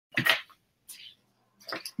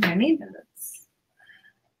My minutes.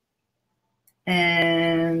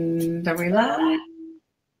 And are we live?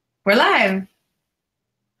 We're live.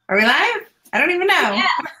 Are we live? I don't even know. Yeah.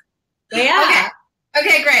 We are.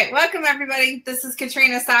 Okay, great. Welcome, everybody. This is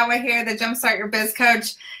Katrina Sawa here, the Jumpstart Your Biz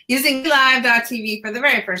Coach, using live.tv for the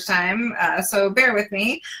very first time, so bear with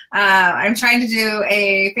me. I'm trying to do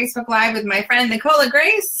a Facebook Live with my friend Nicola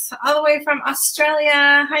Grace, all the way from Australia.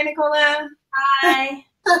 Hi, Nicola. Hi.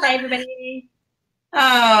 Hi, everybody.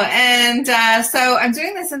 Oh, and so I'm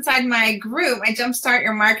doing this inside my group, my Jumpstart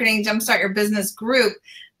Your Marketing, Jumpstart Your Business group,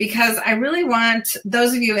 because I really want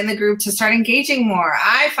those of you in the group to start engaging more.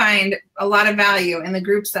 I find a lot of value in the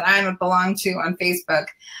groups that I belong to on Facebook,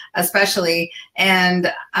 especially. And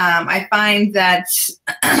I find that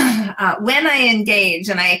when I engage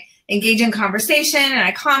and I engage in conversation and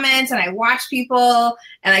I comment and I watch people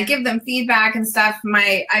and I give them feedback and stuff,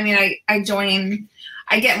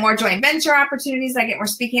 I get more joint venture opportunities, I get more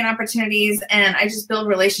speaking opportunities, and I just build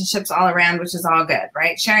relationships all around, which is all good,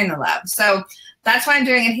 right? Sharing the love. So that's why I'm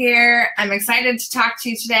doing it here. I'm excited to talk to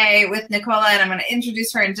you today with Nicola, and I'm going to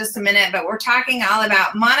introduce her in just a minute, but we're talking all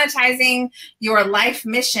about monetizing your life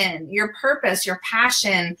mission, your purpose, your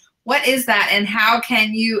passion. What is that, and how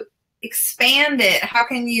can you expand it? How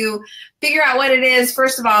can you figure out what it is,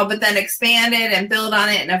 first of all, but then expand it and build on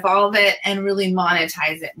it and evolve it and really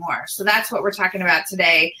monetize it more? So that's what we're talking about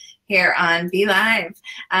today here on Be Live.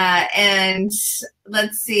 And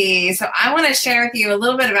let's see. So I want to share with you a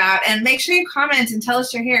little bit about, and make sure you comment and tell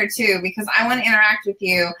us you're here too, because I want to interact with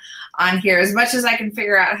you on here as much as I can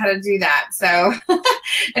figure out how to do that. So,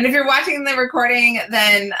 and if you're watching the recording,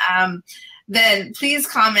 then please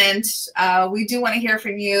comment. We do want to hear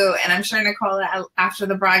from you, and I'm sure Nicola, after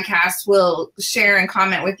the broadcast, will share and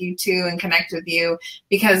comment with you too and connect with you,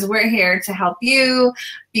 because we're here to help you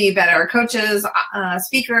be better coaches,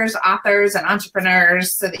 speakers, authors, and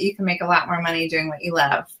entrepreneurs so that you can make a lot more money doing what you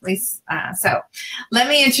love. At least, so let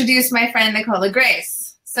me introduce my friend Nicola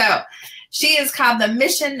Grace. So she is called the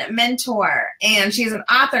Mission Mentor, and she's an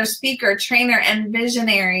author, speaker, trainer, and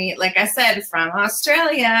visionary, like I said, from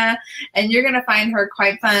Australia. And you're going to find her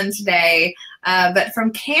quite fun today. But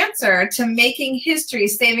from cancer to making history,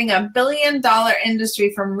 saving $1 billion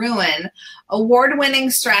industry from ruin,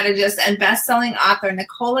 award-winning strategist and best-selling author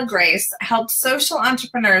Nicola Grace helps social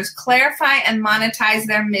entrepreneurs clarify and monetize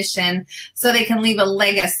their mission so they can leave a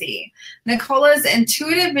legacy. Nicola's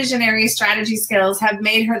intuitive visionary strategy skills have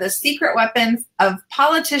made her the secret weapon of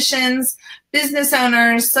politicians, business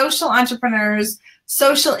owners, social entrepreneurs,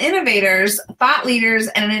 social innovators, thought leaders,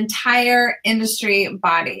 and an entire industry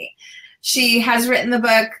body. She has written the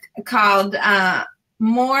book called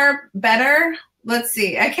More Better. Let's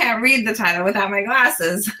see, I can't read the title without my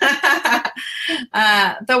glasses.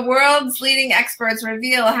 The world's leading experts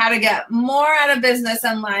reveal how to get more out of business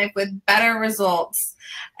and life with better results.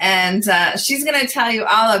 And she's going to tell you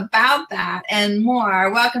all about that and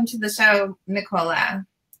more. Welcome to the show, Nicola.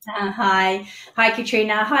 Hi,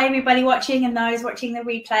 Katrina. Hi, everybody watching and those watching the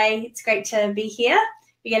replay. It's great to be here.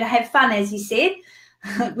 We're going to have fun, as you said.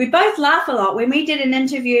 We both laugh a lot. When we did an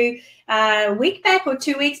interview a week back or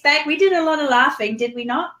 2 weeks back, we did a lot of laughing, did we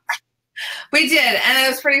not? We did, and it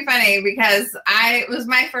was pretty funny because it was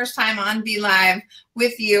my first time on Be Live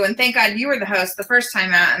with you, and thank God you were the host the first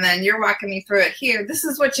time out, and then you're walking me through it here. This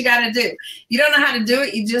is what you got to do. You don't know how to do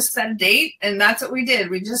it, you just set a date, and that's what we did.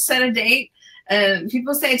 We just set a date. And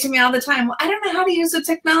people say to me all the time, well, I don't know how to use the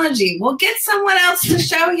technology. Well, get someone else to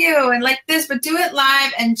show you, and like this, but do it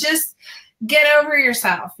live and just get over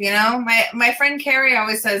yourself. You know, my friend Carrie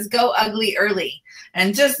always says, go ugly early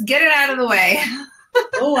and just get it out of the way.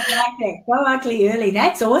 Oh, I like that. Go ugly early.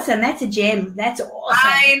 That's awesome. That's a gem. That's awesome.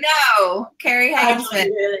 I know. Carrie Hagesman.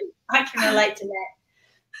 I can relate to that.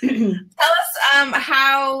 Tell us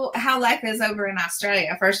how life is over in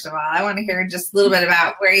Australia, first of all. I want to hear just a little bit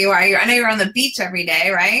about where you are. I know you're on the beach every day,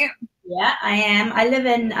 right? Yeah, I am. I live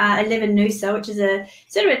in Noosa, which is a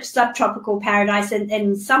sort of a subtropical paradise.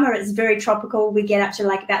 In summer, it's very tropical. We get up to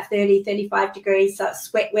like about 30, 35 degrees, so it's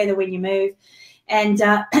sweat weather when you move. And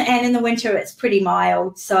in the winter, it's pretty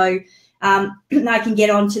mild. So I can get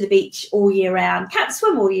onto the beach all year round. Can't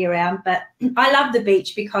swim all year round, but I love the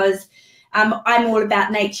beach because I'm all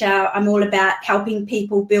about nature. I'm all about helping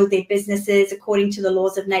people build their businesses according to the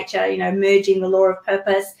laws of nature, you know, merging the law of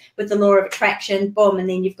purpose with the law of attraction, boom, and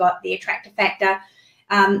then you've got the attractor factor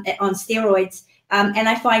on steroids. And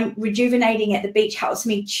I find rejuvenating at the beach helps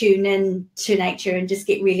me tune in to nature and just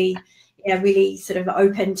get really, really sort of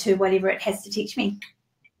open to whatever it has to teach me.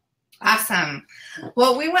 Awesome.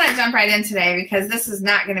 Well, we want to jump right in today because this is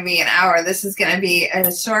not going to be an hour. This is going to be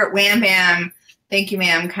a short wham bam thank you,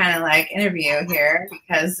 ma'am, kind of like interview here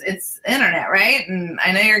because it's internet, right? And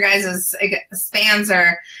I know your guys'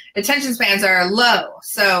 attention spans are low.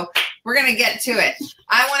 So we're going to get to it.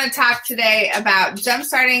 I want to talk today about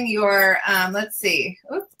jumpstarting your,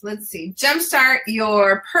 jumpstart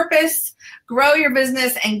your purpose, grow your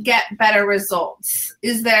business, and get better results.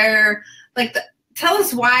 Is there tell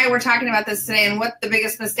us why we're talking about this today and what the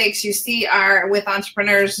biggest mistakes you see are with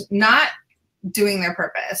entrepreneurs not doing their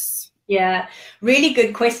purpose. Yeah, really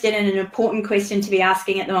good question and an important question to be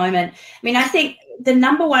asking at the moment. I mean, I think the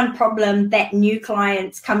number one problem that new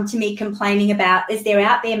clients come to me complaining about is they're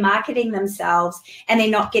out there marketing themselves and they're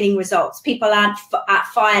not getting results. People aren't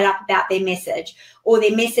fired up about their message, or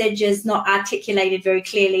their message is not articulated very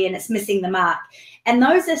clearly and it's missing the mark. And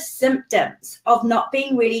those are symptoms of not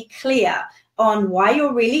being really clear on why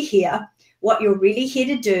you're really here, what you're really here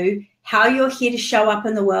to do, how you're here to show up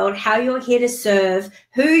in the world, how you're here to serve,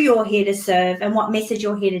 who you're here to serve, and what message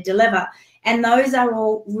you're here to deliver. And those are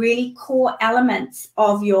all really core elements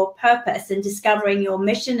of your purpose and discovering your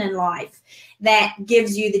mission in life that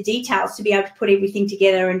gives you the details to be able to put everything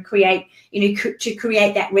together and create, to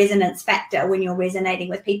create that resonance factor when you're resonating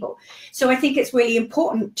with people. So I think it's really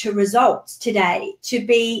important to results today to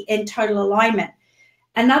be in total alignment.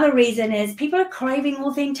 Another reason is people are craving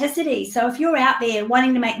authenticity. So if you're out there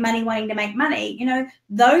wanting to make money,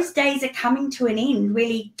 those days are coming to an end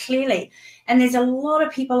really clearly. And there's a lot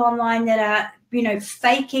of people online that are,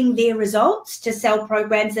 faking their results to sell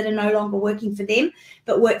programs that are no longer working for them,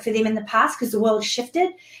 but worked for them in the past because the world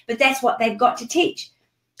shifted. But that's what they've got to teach.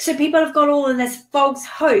 So people have got all of this false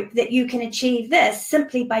hope that you can achieve this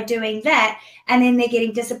simply by doing that, and then they're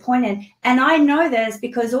getting disappointed. And I know this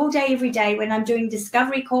because all day, every day, when I'm doing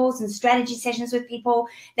discovery calls and strategy sessions with people,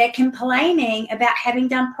 they're complaining about having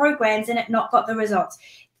done programs and it not got the results,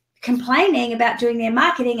 complaining about doing their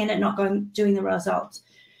marketing and it not doing the results.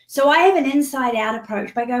 So I have an inside-out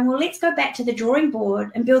approach by going, well, let's go back to the drawing board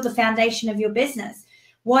and build the foundation of your business.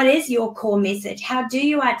 What is your core message? How do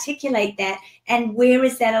you articulate that? And where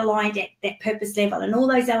is that aligned at that purpose level? And all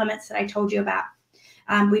those elements that I told you about,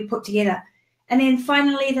 we put together. And then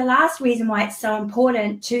finally, the last reason why it's so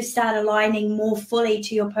important to start aligning more fully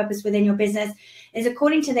to your purpose within your business is,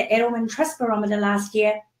 according to the Edelman Trust Barometer last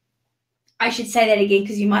year, I should say that again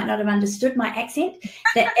because you might not have understood my accent,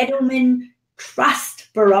 the Edelman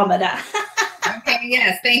Trust Barometer. Okay,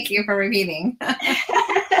 yes, thank you for repeating.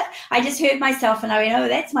 I just heard myself and I went, oh,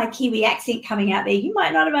 that's my Kiwi accent coming out there. You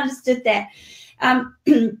might not have understood that.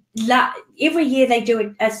 Every year they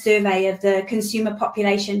do a survey of the consumer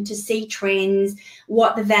population to see trends,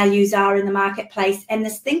 what the values are in the marketplace. And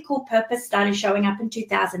this thing called purpose started showing up in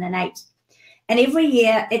 2008. And every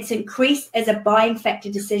year it's increased as a buying factor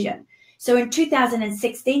decision. So in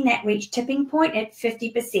 2016, that reached tipping point at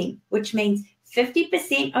 50%, which means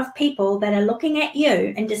 50% of people that are looking at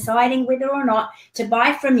you and deciding whether or not to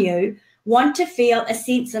buy from you want to feel a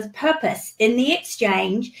sense of purpose in the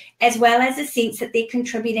exchange, as well as a sense that they're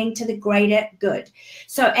contributing to the greater good.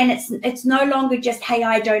 So, and it's no longer just, hey,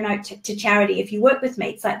 I donate to charity if you work with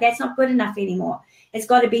me. It's like, that's not good enough anymore. It's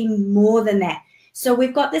got to be more than that. So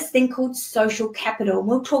we've got this thing called social capital.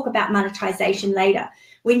 We'll talk about monetization later.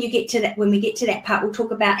 When we get to that part, we'll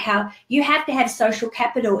talk about how you have to have social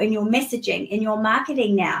capital in your messaging, in your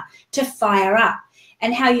marketing now to fire up.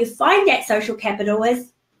 And how you find that social capital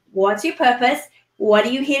is, what's your purpose? What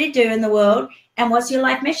are you here to do in the world? And what's your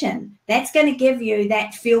life mission? That's going to give you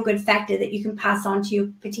that feel-good factor that you can pass on to your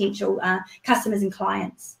potential customers and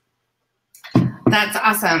clients. That's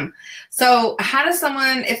awesome. So how does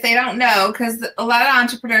someone, if they don't know, because a lot of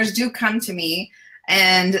entrepreneurs do come to me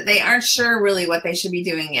and they aren't sure really what they should be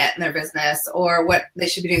doing yet in their business, or what they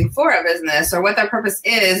should be doing for a business, or what their purpose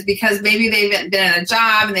is, because maybe they've been in a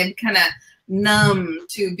job and they've kind of numb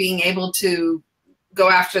to being able to go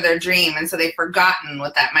after their dream, and so they've forgotten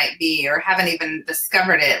what that might be, or haven't even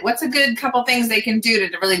discovered it. What's a good couple things they can do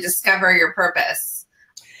to really discover your purpose?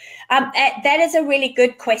 That is a really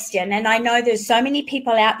good question. And I know there's so many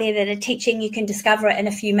people out there that are teaching you can discover it in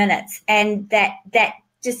a few minutes, and that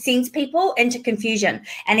just sends people into confusion.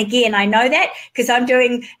 And again, I know that because I'm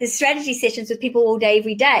doing the strategy sessions with people all day,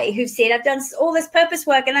 every day, who've said, I've done all this purpose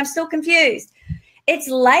work and I'm still confused. It's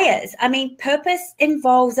layers. I mean, purpose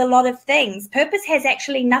involves a lot of things. Purpose has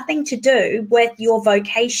actually nothing to do with your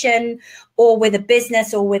vocation or with a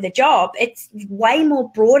business or with a job. It's way more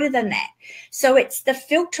broader than that. So it's the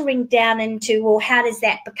filtering down into, well, how does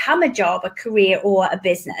that become a job, a career, or a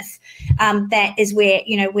business? That is where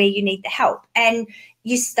you need the help. And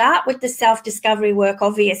you start with the self-discovery work,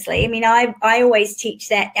 obviously. I mean, I always teach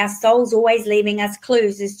that our soul's always leaving us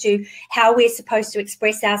clues as to how we're supposed to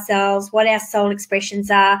express ourselves, what our soul expressions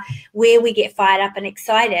are, where we get fired up and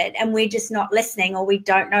excited, and we're just not listening, or we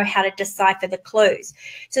don't know how to decipher the clues.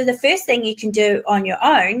 So the first thing you can do on your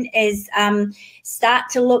own is start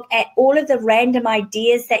to look at all of the random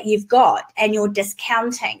ideas that you've got and you're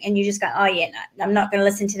discounting, and you just go, oh yeah, no, I'm not going to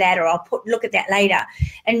listen to that, or I'll look at that later,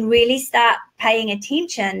 and really start paying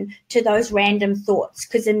attention to those random thoughts.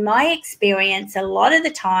 Because in my experience, a lot of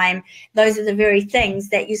the time, those are the very things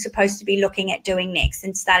that you're supposed to be looking at doing next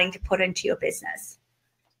and starting to put into your business.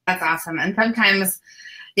 That's awesome. And sometimes,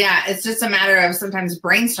 yeah, it's just a matter of sometimes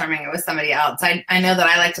brainstorming it with somebody else. I know that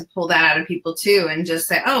I like to pull that out of people too, and just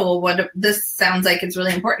say, oh, well, this sounds like it's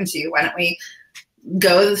really important to you. Why don't we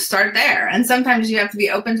go start there? And sometimes you have to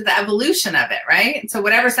be open to the evolution of it, right? So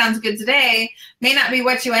whatever sounds good today may not be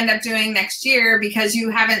what you end up doing next year, because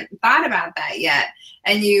you haven't thought about that yet,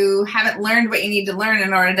 and you haven't learned what you need to learn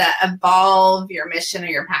in order to evolve your mission or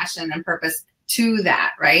your passion and purpose to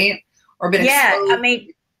that, right? Or been exposed. I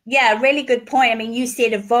mean, yeah, really good point. I mean, you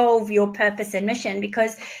said evolve your purpose and mission,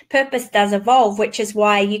 because purpose does evolve, which is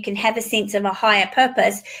why you can have a sense of a higher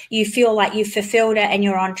purpose. You feel like you've fulfilled it and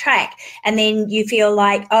you're on track. And then you feel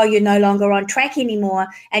like, oh, you're no longer on track anymore.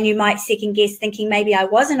 And you might second guess, thinking maybe I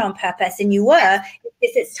wasn't on purpose, and you were.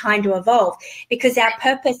 It's time to evolve, because our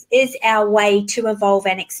purpose is our way to evolve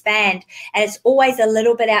and expand. And it's always a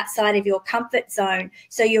little bit outside of your comfort zone.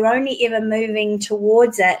 So you're only ever moving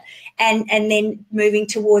towards it, and then moving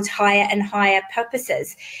towards higher and higher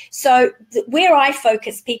purposes. So where I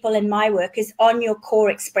focus people in my work is on your core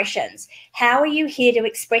expressions. How are you here to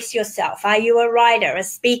express yourself? Are you a writer, a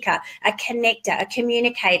speaker, a connector, a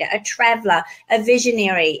communicator, a traveler, a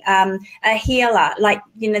visionary, a healer? Like,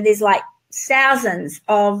 there's like thousands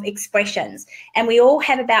of expressions, and we all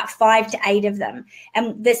have about 5 to 8 of them.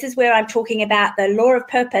 And this is where I'm talking about the law of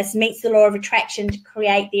purpose meets the law of attraction to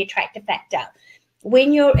create the attractor factor.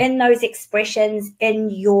 When you're in those expressions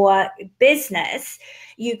in your business,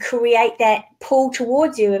 you create that pull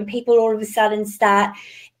towards you, and people all of a sudden start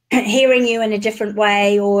hearing you in a different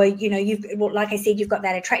way, or like I said, you've got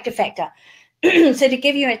that attractor factor. So to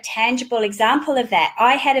give you a tangible example of that,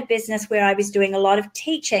 I had a business where I was doing a lot of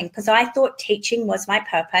teaching, because I thought teaching was my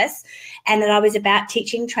purpose, and that I was about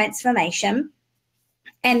teaching transformation.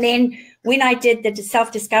 And then when I did the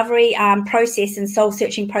self-discovery process and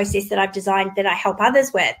soul-searching process that I've designed that I help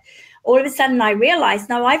others with, all of a sudden I realized,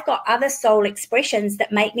 no, I've got other soul expressions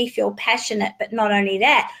that make me feel passionate, but not only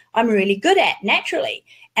that, I'm really good at naturally.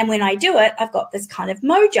 And when I do it, I've got this kind of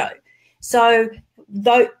mojo. So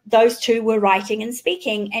those two were writing and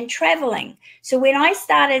speaking and traveling. So when I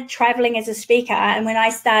started traveling as a speaker, and when I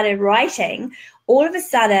started writing, all of a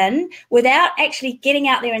sudden, without actually getting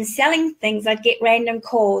out there and selling things, I'd get random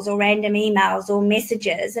calls or random emails or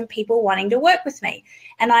messages, and people wanting to work with me.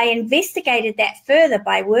 And I investigated that further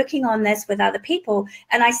by working on this with other people,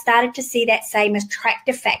 and I started to see that same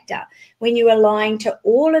attractor factor. When you align to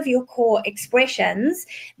all of your core expressions,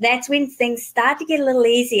 that's when things start to get a little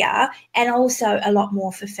easier and also a lot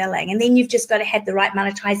more fulfilling. And then you've just got to have the right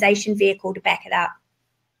monetization vehicle to back it up.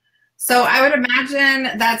 So I would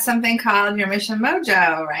imagine that's something called your Mission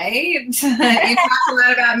Mojo, right? You talked a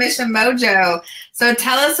lot about Mission Mojo. So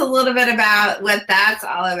tell us a little bit about what that's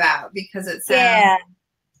all about, because it sounds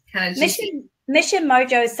kind of juicy. Mission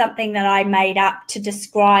Mojo is something that I made up to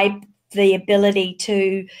describe the ability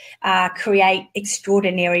to create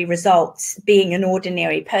extraordinary results being an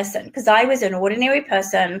ordinary person, because I was an ordinary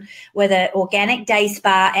person with an organic day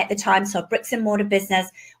spa at the time, so a bricks and mortar business,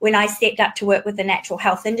 when I stepped up to work with the natural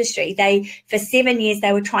health industry. For 7 years,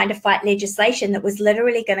 they were trying to fight legislation that was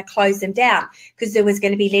literally going to close them down, because there was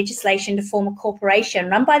going to be legislation to form a corporation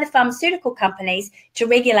run by the pharmaceutical companies to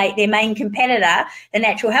regulate their main competitor, the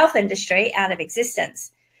natural health industry, out of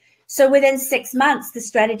existence. So within 6 months, the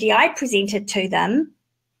strategy I presented to them,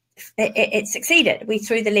 it succeeded. We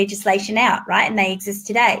threw the legislation out, right? And they exist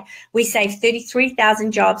today. We saved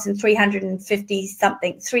 33,000 jobs and 3,000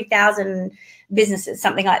 businesses,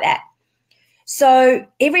 something like that. So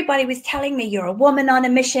everybody was telling me, you're a woman on a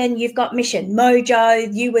mission, you've got Mission Mojo,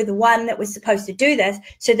 you were the one that was supposed to do this.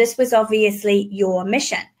 So this was obviously your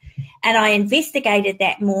mission. And I investigated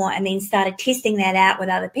that more, and then started testing that out with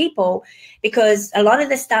other people, because a lot of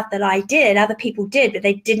the stuff that I did, other people did, but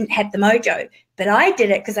they didn't have the mojo. But I did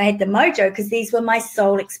it because I had the mojo, because these were my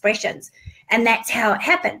soul expressions. And that's how it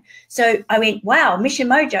happened. So I went, wow, Mission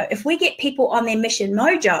Mojo. If we get people on their Mission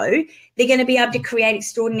Mojo, they're going to be able to create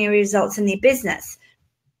extraordinary results in their business,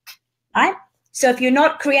 right? So if you're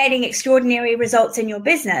not creating extraordinary results in your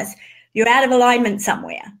business, You're out of alignment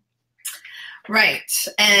somewhere. Right.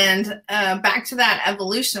 And back to that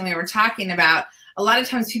evolution we were talking about, a lot of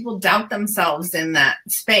times people doubt themselves in that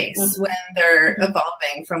space when they're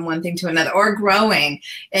evolving from one thing to another or growing.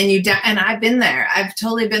 And and I've been there. I've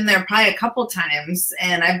totally been there probably a couple times,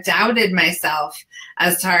 and I've doubted myself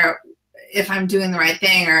as to if I'm doing the right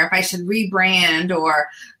thing, or if I should rebrand, or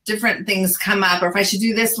different things come up, or if I should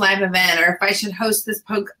do this live event, or if I should host this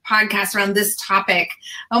podcast around this topic.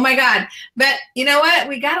 Oh my God. But you know what?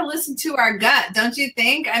 We got to listen to our gut, don't you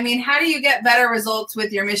think? I mean, how do you get better results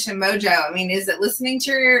with your Mission Mojo? I mean, is it listening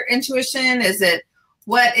to your intuition? Is it,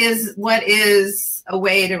 what is a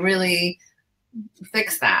way to really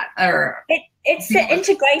fix that? Or it's the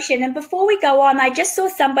integration. And before we go on, I just saw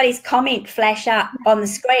somebody's comment flash up on the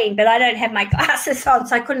screen, but I don't have my glasses on,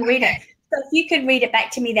 so I couldn't read it. So if you could read it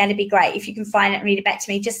back to me, that'd be great. If you can find it and read it back to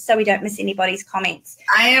me, just so we don't miss anybody's comments.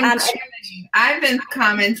 I've been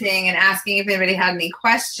commenting and asking if anybody had any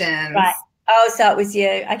questions. Right. Oh, so it was you.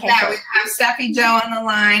 Okay. Yeah, we have Steffi Joe on the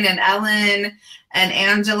line, and Ellen, and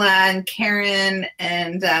Angela, and Karen,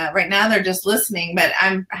 and right now they're just listening, but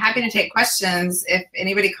I'm happy to take questions if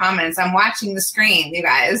anybody comments. I'm watching the screen, you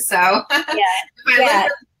guys, so yeah. if I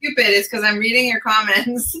look stupid, it's because I'm reading your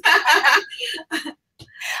comments.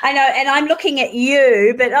 I know, and I'm looking at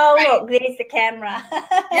you, but look, there's the camera.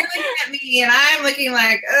 You're looking at me, and I'm looking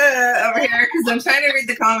like over here because I'm trying to read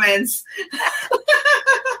the comments.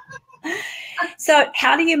 So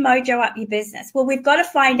how do you mojo up your business? Well, we've got to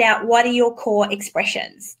find out what are your core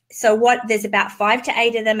expressions. So there's about 5 to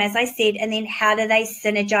 8 of them, as I said, and then how do they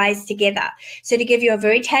synergize together? So to give you a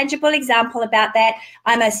very tangible example about that,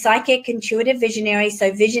 I'm a psychic intuitive visionary.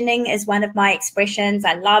 So visioning is one of my expressions.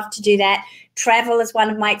 I love to do that. Travel is one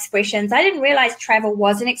of my expressions. I didn't realize travel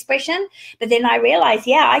was an expression, but then I realized,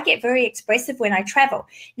 yeah, I get very expressive when I travel.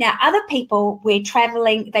 Now, other people, they travel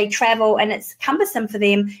and it's cumbersome for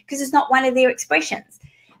them because it's not one of their expressions.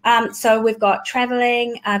 So we've got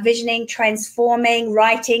traveling, visioning, transforming,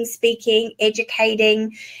 writing, speaking,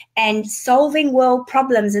 educating, and solving world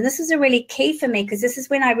problems. And this is a really key for me because this is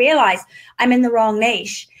when I realized I'm in the wrong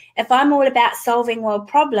niche. If I'm all about solving world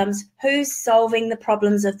problems, who's solving the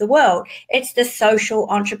problems of the world? It's the social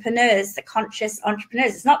entrepreneurs, the conscious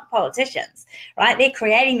entrepreneurs. It's not the politicians, right? They're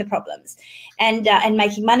creating the problems and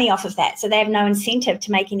making money off of that. So they have no incentive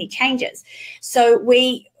to make any changes. So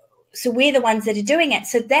we're the ones that are doing it.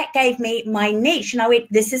 So that gave me my niche. And I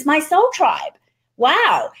went, this is my soul tribe.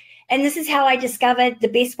 Wow. And this is how I discovered the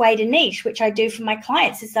best way to niche, which I do for my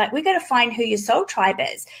clients. It's like, we've got to find who your soul tribe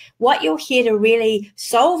is, what you're here to really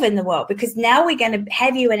solve in the world, because now we're going to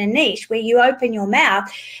have you in a niche where you open your mouth.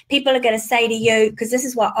 People are going to say to you, because this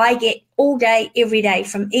is what I get all day, every day,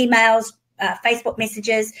 from emails, Facebook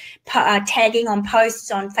messages, tagging on posts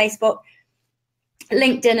on Facebook,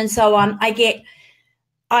 LinkedIn, and so on.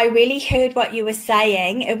 I really heard what you were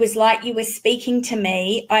saying. It was like you were speaking to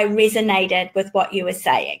me. I resonated with what you were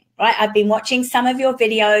saying, right? I've been watching some of your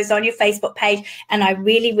videos on your Facebook page, and I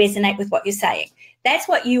really resonate with what you're saying. That's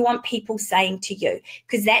what you want people saying to you,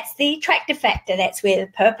 because that's the attractive factor. That's where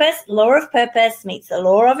the purpose, law of purpose meets the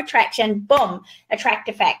law of attraction. Boom,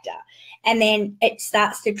 attractive factor. And then it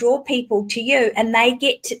starts to draw people to you, and they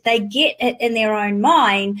get it in their own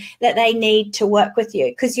mind that they need to work with you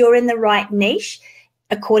because you're in the right niche.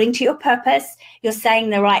 According to your purpose, you're saying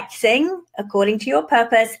the right thing according to your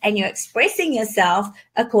purpose, and you're expressing yourself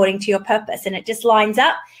according to your purpose. And it just lines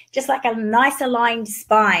up just like a nice aligned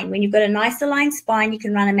spine. When you've got a nice aligned spine, you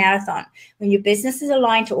can run a marathon. When your business is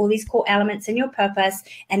aligned to all these core elements in your purpose,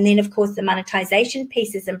 and then of course the monetization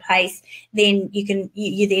piece is in place, then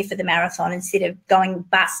you're there for the marathon instead of going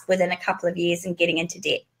bust within a couple of years and getting into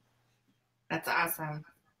debt. That's awesome.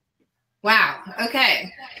 Wow.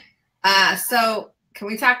 Okay. So can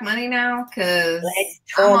we talk money now? Because let's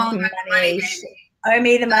talk money. Owe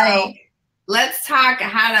me the money. Let's talk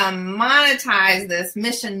how to monetize this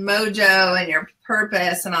Mission Mojo and your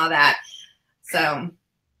purpose and all that. So,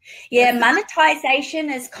 yeah, monetization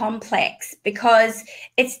is complex because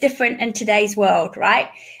it's different in today's world, right?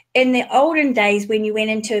 In the olden days, when you went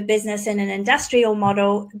into a business in an industrial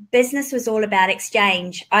model, business was all about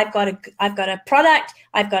exchange. I've got a product,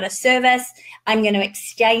 I've got a service, I'm going to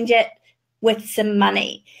exchange it with some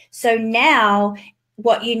money. So now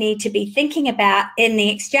what you need to be thinking about in the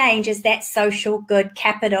exchange is that social good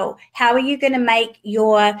capital. How are you going to make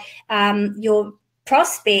your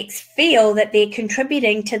prospects feel that they're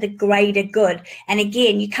contributing to the greater good. And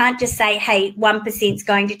again, you can't just say, hey, 1% is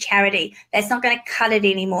going to charity. That's not going to cut it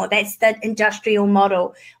anymore. That's the industrial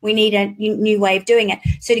model. We need a new way of doing it.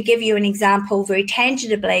 So to give you an example very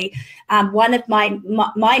tangibly, one of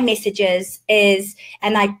my messages is,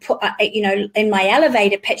 and I put, in my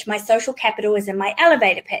elevator pitch, my social capital is in my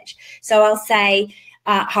elevator pitch. So I'll say,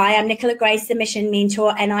 hi, I'm Nicola Grace, the Mission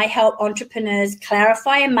Mentor, and I help entrepreneurs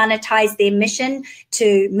clarify and monetize their mission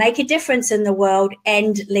to make a difference in the world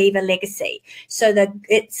and leave a legacy. So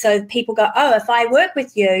people go, oh, if I work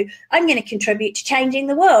with you, I'm going to contribute to changing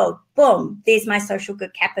the world. Boom, there's my social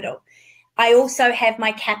good capital. I also have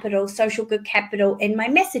my capital, social good capital, in my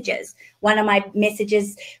messages. One of my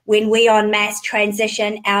messages, when we en masse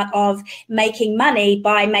transition out of making money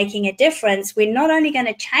by making a difference, we're not only going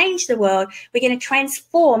to change the world, we're going to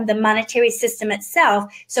transform the monetary system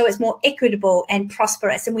itself so it's more equitable and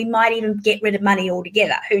prosperous. And we might even get rid of money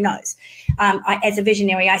altogether. Who knows? As a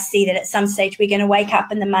visionary, I see that at some stage we're going to wake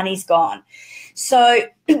up and the money's gone. So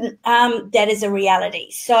that is a reality.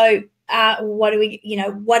 So what are we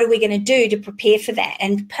going to do to prepare for that?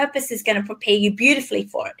 And purpose is going to prepare you beautifully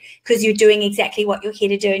for it, because you're doing exactly what you're here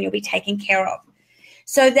to do and you'll be taken care of.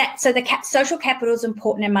 So the social capital is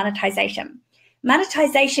important in monetization.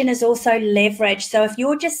 Monetization is also leverage. So if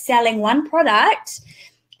you're just selling one product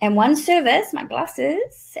and one service, my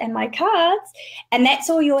glasses and my cards, and that's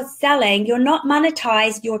all you're selling, you're not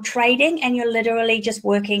monetized, you're trading, and you're literally just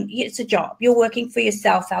working. It's a job. You're working for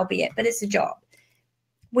yourself, albeit, but it's a job.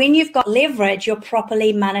 When you've got leverage, you're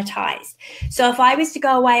properly monetized. So if I was to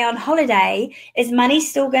go away on holiday, is money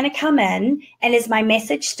still going to come in? And is my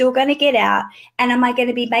message still going to get out? And am I going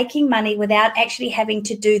to be making money without actually having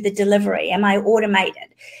to do the delivery? Am I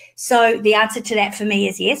automated? So the answer to that for me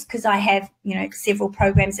is yes, because I have, several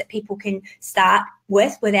programs that people can start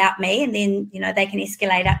with without me, and then, they can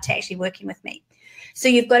escalate up to actually working with me. So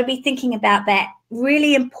you've got to be thinking about that.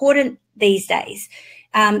 Really important these days.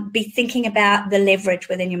 Be thinking about the leverage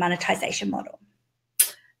within your monetization model.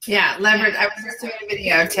 Yeah, leverage. I was just doing a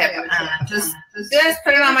video tip. Just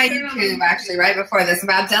put it on my YouTube actually right before this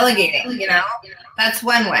about delegating. That's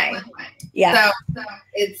one way. Yeah. So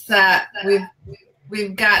it's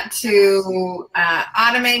we've got to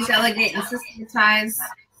automate, delegate, and systematize.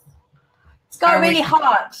 It's got really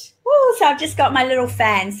hot. Woo, so I've just got my little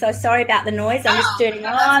fan. So sorry about the noise. I'm just turning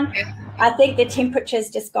on. Okay. I think the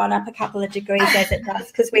temperature's just gone up a couple of degrees as it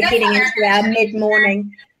does, because we're heading into our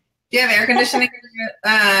mid-morning. Do you have air conditioning?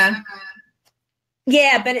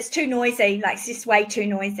 Yeah, but it's too noisy. Like, it's just way too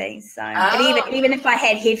noisy. So but even if I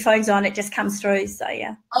had headphones on, it just comes through. So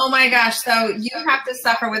yeah. Oh my gosh! So you have to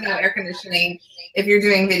suffer without air conditioning if you're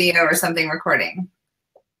doing video or something recording.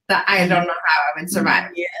 That I don't know how I would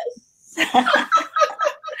survive. Yes.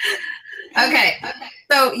 Okay.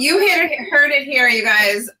 So you heard it here, you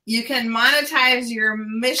guys. You can monetize your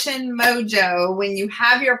mission mojo when you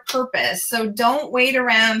have your purpose. So don't wait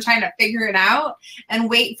around trying to figure it out and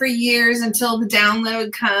wait for years until the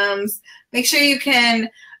download comes. Make sure you can,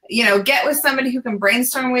 get with somebody who can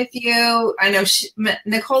brainstorm with you. I know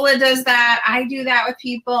Nicola does that. I do that with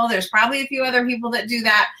people. There's probably a few other people that do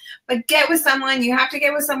that. But get with someone. You have to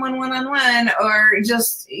get with someone one-on-one, or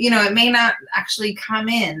just, it may not actually come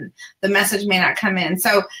in. The message may not come in.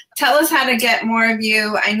 So tell us how to get more of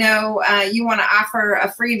you. I know you want to offer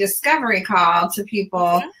a free discovery call to people.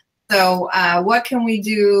 Mm-hmm. So what can we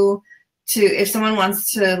do if someone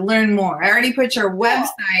wants to learn more? I already put your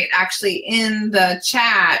website actually in the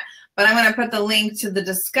chat, but I'm going to put the link to the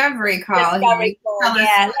discovery call.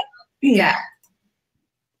 Yeah.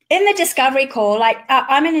 In the discovery call,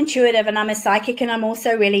 I'm an intuitive and I'm a psychic, and I'm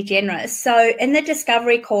also really generous. So in the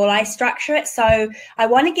discovery call, I structure it so I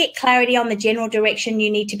want to get clarity on the general direction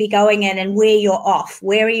you need to be going in and where you're off.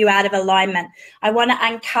 Where are you out of alignment? I want to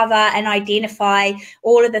uncover and identify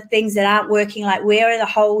all of the things that aren't working, like where are the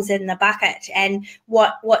holes in the bucket and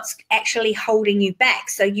what's actually holding you back,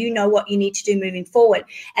 so you know what you need to do moving forward.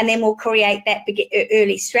 And then we'll create that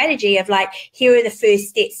early strategy of here are the first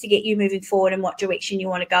steps to get you moving forward and what direction you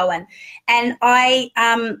want to go in. And I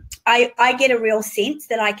get a real sense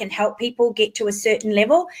that I can help people get to a certain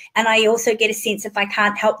level, and I also get a sense if I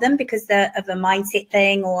can't help them because of a mindset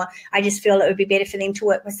thing, or I just feel it would be better for them to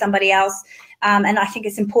work with somebody else. And I think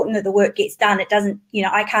it's important that the work gets done. It doesn't,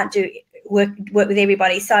 I can't do work with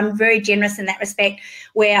everybody. So I'm very generous in that respect,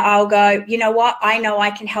 where I'll go, you know what, I know I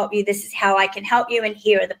can help you. This is how I can help you. And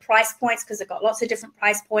here are the price points, because I've got lots of different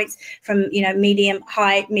price points from, you know, medium,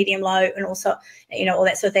 high, medium, low, and also, you know, all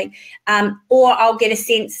that sort of thing. Or I'll get a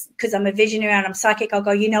sense, because I'm a visionary and I'm psychic, I'll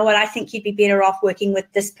go, you know what, I think you'd be better off working with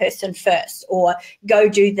this person first, or go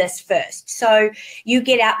do this first. So you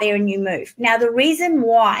get out there and you move. Now, the reason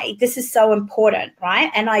why this is so important, right,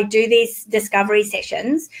 and I do these discovery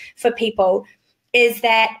sessions for people, is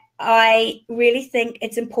that I really think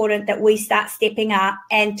it's important that we start stepping up,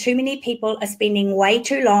 and too many people are spending way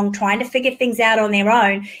too long trying to figure things out on their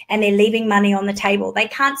own, and they're leaving money on the table. They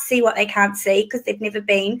can't see what they can't see because they've never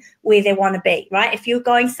been where they want to be, right? If you're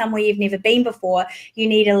going somewhere you've never been before, you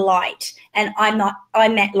need a light, and I'm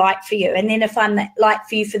that light for you. And then if I'm that light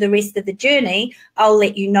for you for the rest of the journey, I'll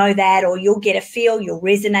let you know that, or you'll get a feel, you'll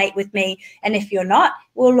resonate with me. And if you're not,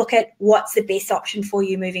 we'll look at what's the best option for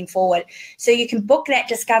you moving forward. So you can book that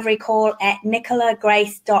discovery call at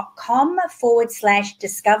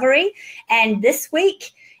nicolagrace.com/discovery. And this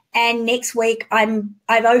week and next week, I've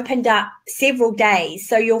opened up several days.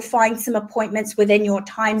 So you'll find some appointments within your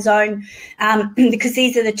time zone, because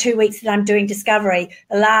these are the 2 weeks that I'm doing discovery.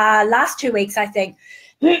 Last 2 weeks, I think,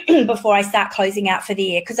 before I start closing out for the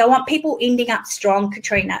year, because I want people ending up strong,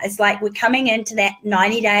 Katrina. It's like we're coming into that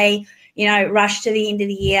 90-day, you know, rush to the end of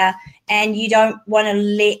the year, and you don't want to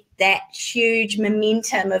let that huge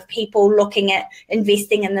momentum of people looking at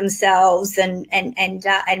investing in themselves and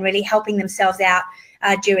really helping themselves out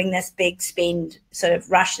during this big spend sort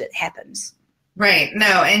of rush that happens. Right.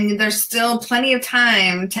 No, and there's still plenty of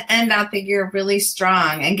time to end out the year really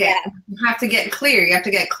strong and you have to get clear. You have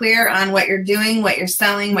to get clear on what you're doing, what you're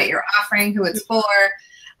selling, what you're offering, who it's for.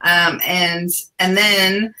 And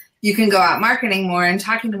then you can go out marketing more and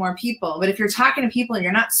talking to more people. But if you're talking to people and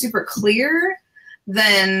you're not super clear,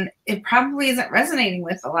 then it probably isn't resonating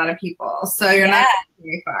with a lot of people. So you're not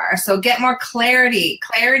very far. So get more clarity.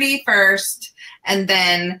 Clarity first, and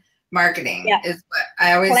then marketing is what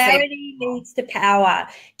I always say. Clarity leads to power.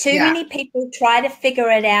 Too many people try to figure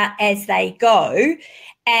it out as they go,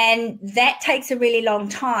 and that takes a really long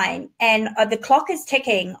time. And the clock is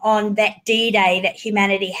ticking on that D-Day that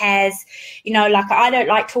humanity has. You know, like, I don't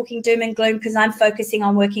like talking doom and gloom because I'm focusing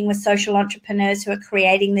on working with social entrepreneurs who are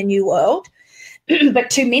creating the new world. But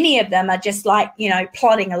too many of them are just like, you know,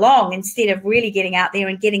 plodding along instead of really getting out there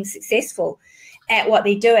and getting successful at what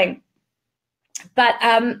they're doing. But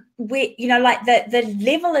we, you know, like the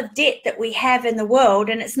level of debt that we have in the world,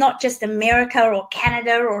 and it's not just America or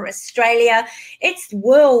Canada or Australia, it's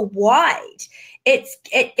worldwide.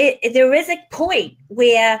 There is a point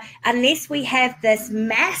where, unless we have this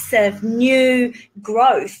massive new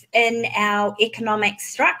growth in our economic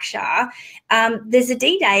structure, there's a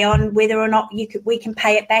D-Day on whether or not we can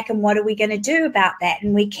pay it back, and what are we going to do about that?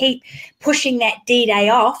 And we keep pushing that D-Day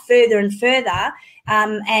off further and further.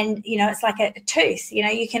 And, you know, it's like a tooth. You know,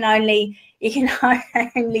 you can only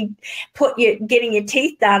put getting your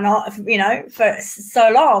teeth done, you know, for so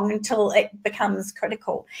long until it becomes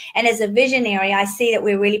critical. And as a visionary, I see that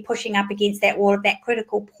we're really pushing up against that wall of that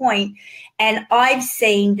critical point. And I've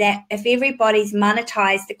seen that if everybody's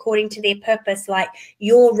monetized according to their purpose, like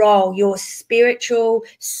your role, your spiritual,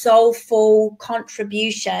 soulful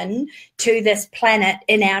contribution to this planet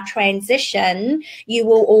in our transition, you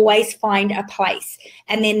will always find a place.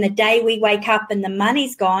 And then the day we wake up and the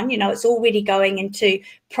money's gone, you know, it's already going into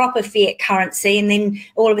proper fiat currency, and then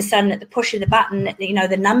all of a sudden at the push of the button, you know,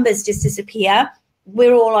 the numbers just disappear.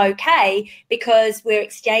 We're all okay because we're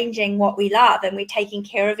exchanging what we love and we're taking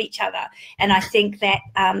care of each other. And I think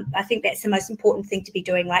that's the most important thing to be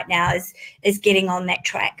doing right now is getting on that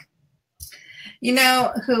track. You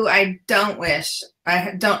know who I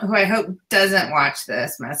hope doesn't watch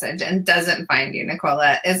this message and doesn't find you,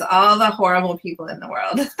 Nicola, is all the horrible people in the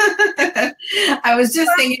world. I was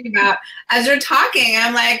just thinking about, as you're talking,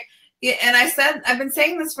 I'm like, and I've been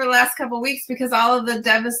saying this for the last couple of weeks, because all of the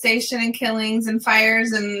devastation and killings and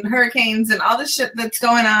fires and hurricanes and all the shit that's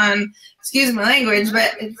going on, excuse my language,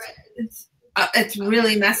 but it's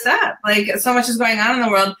really messed up. Like, so much is going on in the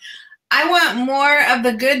world. I want more of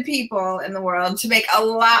the good people in the world to make a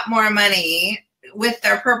lot more money with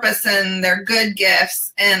their purpose and their good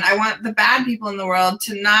gifts. And I want the bad people in the world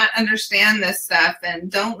to not understand this stuff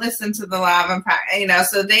and don't listen to the law of, you know,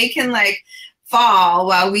 so they can like fall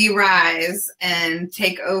while we rise and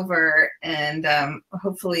take over. And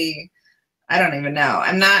hopefully, I don't even know.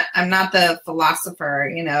 I'm not the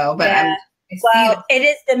philosopher, you know, but Well, it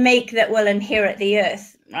is the meek that will inherit the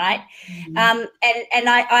earth, right? And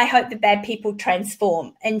I hope the bad people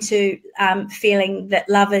transform into feeling that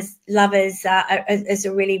love is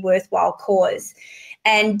a really worthwhile cause.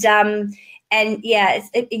 And yeah,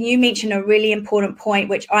 you mentioned a really important point,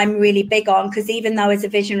 which I'm really big on, because even though as a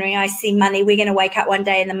visionary I see money, we're going to wake up one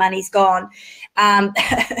day and the money's gone,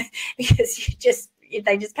 because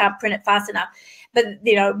they just can't print it fast enough. But,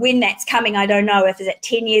 you know, when that's coming, I don't know if it's at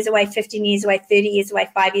 10 years away, 15 years away, 30 years away,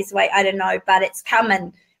 5 years away, I don't know, but it's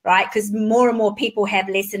coming, right? Because more and more people have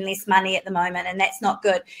less and less money at the moment, and that's not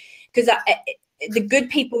good. Because the good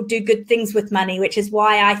people do good things with money, which is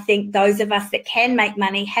why I think those of us that can make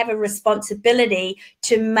money have a responsibility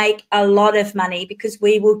to make a lot of money, because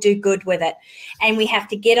we will do good with it. And we have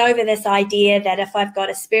to get over this idea that if I've got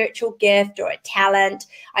a spiritual gift or a talent,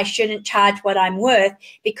 I shouldn't charge what I'm worth,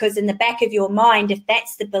 because in the back of your mind, if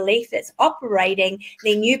that's the belief that's operating,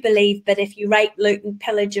 then you believe that if you rape, loot, and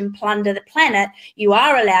pillage and plunder the planet, you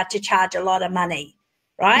are allowed to charge a lot of money,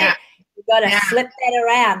 right? Yeah. You've got to flip that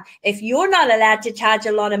around. If you're not allowed to charge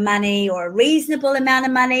a lot of money or a reasonable amount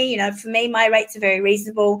of money, you know, for me, my rates are very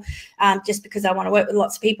reasonable, just because I want to work with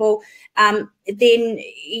lots of people, then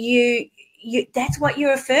you that's what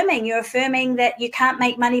you're affirming. You're affirming that you can't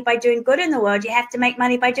make money by doing good in the world. You have to make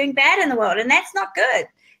money by doing bad in the world, and that's not good.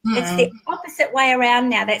 It's the opposite way around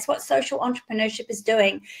now. That's what social entrepreneurship is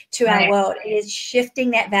doing to our world. It is shifting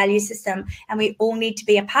that value system, and we all need to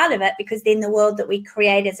be a part of it, because then the world that we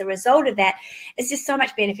create as a result of that is just so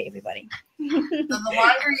much better for everybody. So the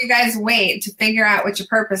longer you guys wait to figure out what your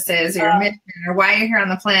purpose is, or your mission, or why you're here on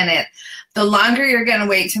the planet, the longer you're going to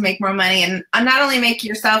wait to make more money, and not only make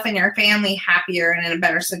yourself and your family happier and in a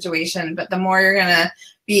better situation, but the more you're going to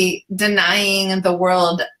be denying the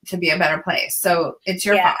world to be a better place. So it's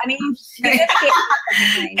your fault. I mean, you're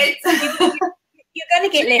going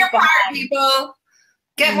to get left behind. People,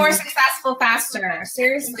 get more successful faster.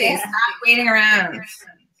 Seriously, stop waiting around.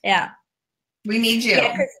 Yeah, we need you.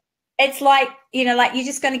 Yeah, it's like, you know, like you're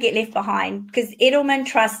just going to get left behind, because Edelman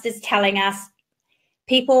Trust is telling us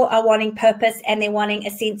people are wanting purpose and they're wanting a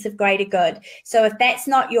sense of greater good. So if that's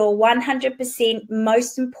not your 100%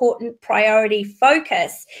 most important priority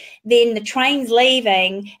focus, then the train's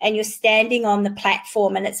leaving and you're standing on the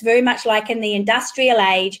platform. And it's very much like in the industrial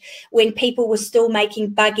age, when people were still making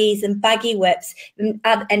buggies and buggy whips,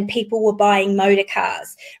 and people were buying motor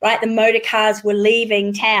cars, right? The motor cars were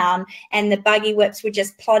leaving town and the buggy whips were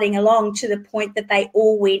just plodding along, to the point that they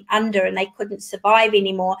all went under and they couldn't survive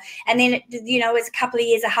anymore. And then, you know, it's a couple of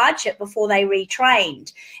years of hardship before they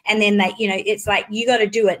retrained, and then they, you know, it's like, you got to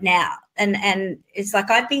do it now. And it's like,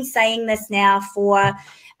 I've been saying this now for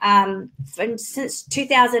since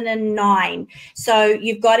 2009. So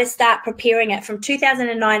you've got to start preparing it from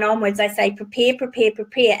 2009 onwards. I say prepare,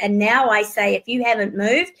 and now I say, if you haven't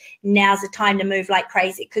moved, now's the time to move like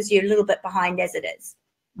crazy, because you're a little bit behind as it is.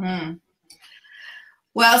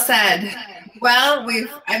 Well said. Well,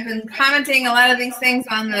 I've been commenting a lot of these things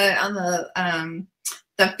on the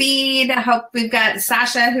feed. I hope we've got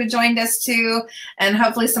Sasha, who joined us too, and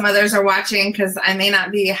hopefully some others are watching, because I may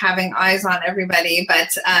not be having eyes on everybody,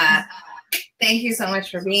 but thank you so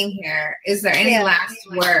much for being here. Is there any last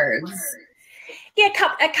words? Yeah,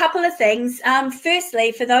 a couple of things.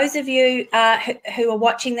 Firstly, for those of you who are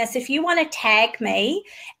watching this, if you want to tag me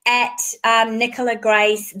at Nicola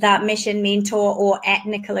Grace, the Mission Mentor, or at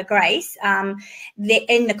Nicola Grace,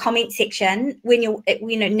 in the comment section, when you're,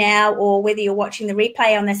 you know, now, or whether you're watching the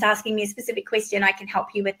replay on this, asking me a specific question, I can help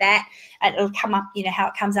you with that. It'll come up, you know, how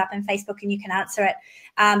it comes up in Facebook, and you can answer it.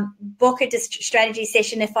 Book a strategy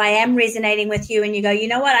session if I am resonating with you and you go, you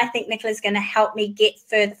know what, I think Nicola's going to help me get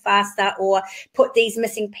further faster, or put these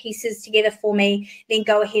missing pieces together for me, then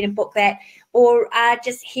go ahead and book that. Or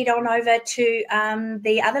just head on over to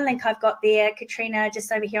the other link I've got there, Katrina,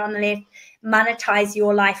 just over here on the left, Monetize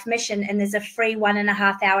Your Life Mission. And there's a free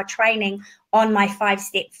 1.5 hour training on my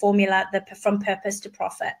 5-step formula, from purpose to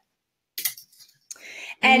profit.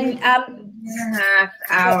 And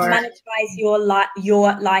monetize your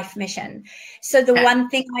life mission. So the one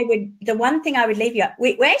thing I would leave you,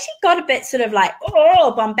 we actually got a bit sort of like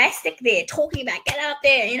bombastic there, talking about get out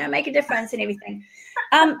there, you know, make a difference and everything.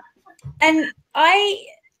 And I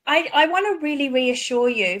want to really reassure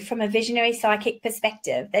you, from a visionary psychic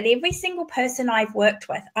perspective, that every single person I've worked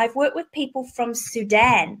with people from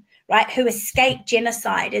Sudan, right, who escaped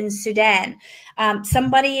genocide in Sudan.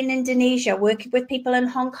 somebody in Indonesia, working with people in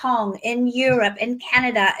Hong Kong, in Europe, in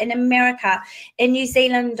Canada, in America, in New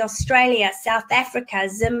Zealand, Australia, South Africa,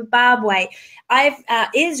 Zimbabwe,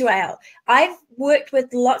 Israel. I've worked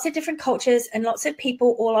with lots of different cultures and lots of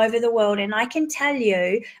people all over the world. And I can tell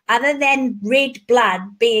you, other than red blood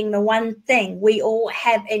being the one thing we all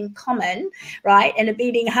have in common, right, and a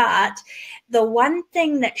beating heart, the one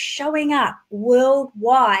thing that's showing up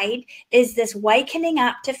worldwide is this wakening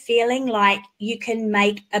up to feeling like you can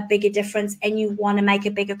make a bigger difference and you want to make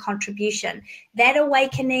a bigger contribution. That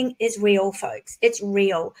awakening is real, folks. It's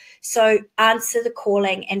real. So answer the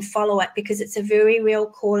calling and follow it, because it's a very real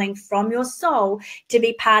calling from your soul to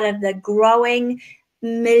be part of the growing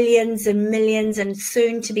millions and millions and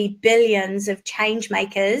soon to be billions of change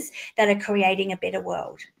makers that are creating a better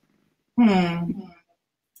world.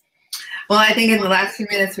 Well, I think in the last few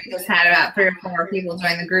minutes, we just had about 3 or 4 people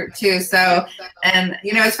join the group too. So, and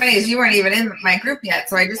you know, what's funny is you weren't even in my group yet.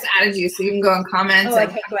 So I just added you so you can go and comment. Oh,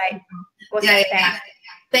 okay, great. Awesome. Yeah.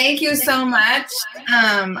 Thank you so much.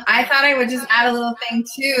 I thought I would just add a little thing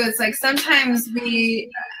too. It's like sometimes we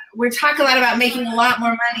talk a lot about making a lot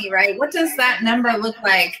more money, right? What does that number look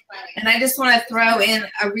like? And I just want to throw in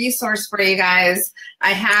a resource for you guys.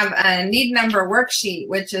 I have a need number worksheet,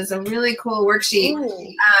 which is a really cool worksheet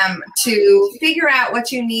to figure out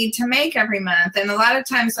what you need to make every month. And a lot of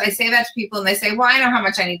times I say that to people and they say, well, I know how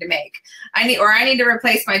much I need to make. I need to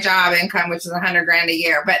replace my job income, which is $100,000 a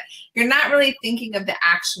year. But you're not really thinking of the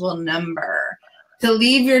actual number. To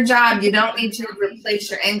leave your job, you don't need to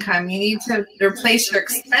replace your income. You need to replace your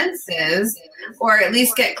expenses, or at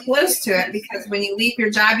least get close to it, because when you leave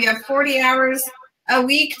your job, you have 40 hours a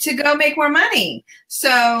week to go make more money.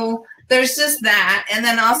 So there's just that. And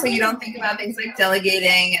then also you don't think about things like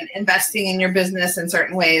delegating and investing in your business in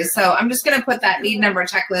certain ways. So I'm just going to put that need number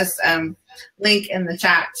checklist link in the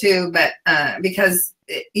chat too, but because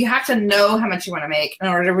you have to know how much you want to make in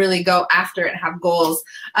order to really go after it and have goals.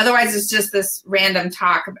 Otherwise, it's just this random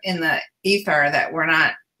talk in the ether that we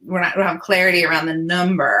don't have clarity around the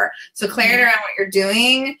number. So clarity around what you're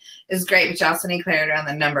doing is great, but you also need clarity around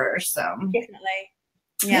the numbers. So definitely.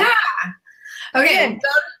 Yeah. Okay.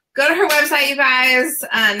 Go to her website, you guys,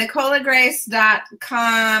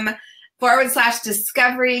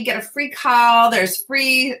 NicolaGrace.com/discovery. Get a free call. There's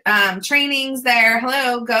free trainings there.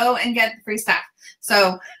 Go and get the free stuff.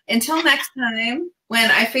 So until next time,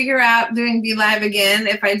 when I figure out doing Be Live again,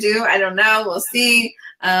 if I do, I don't know, we'll see.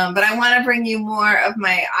 But I want to bring you more of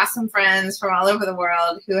my awesome friends from all over the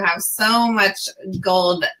world who have so much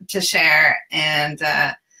gold to share. And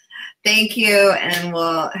thank you, and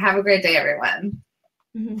we'll have a great day, everyone.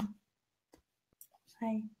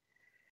 Bye.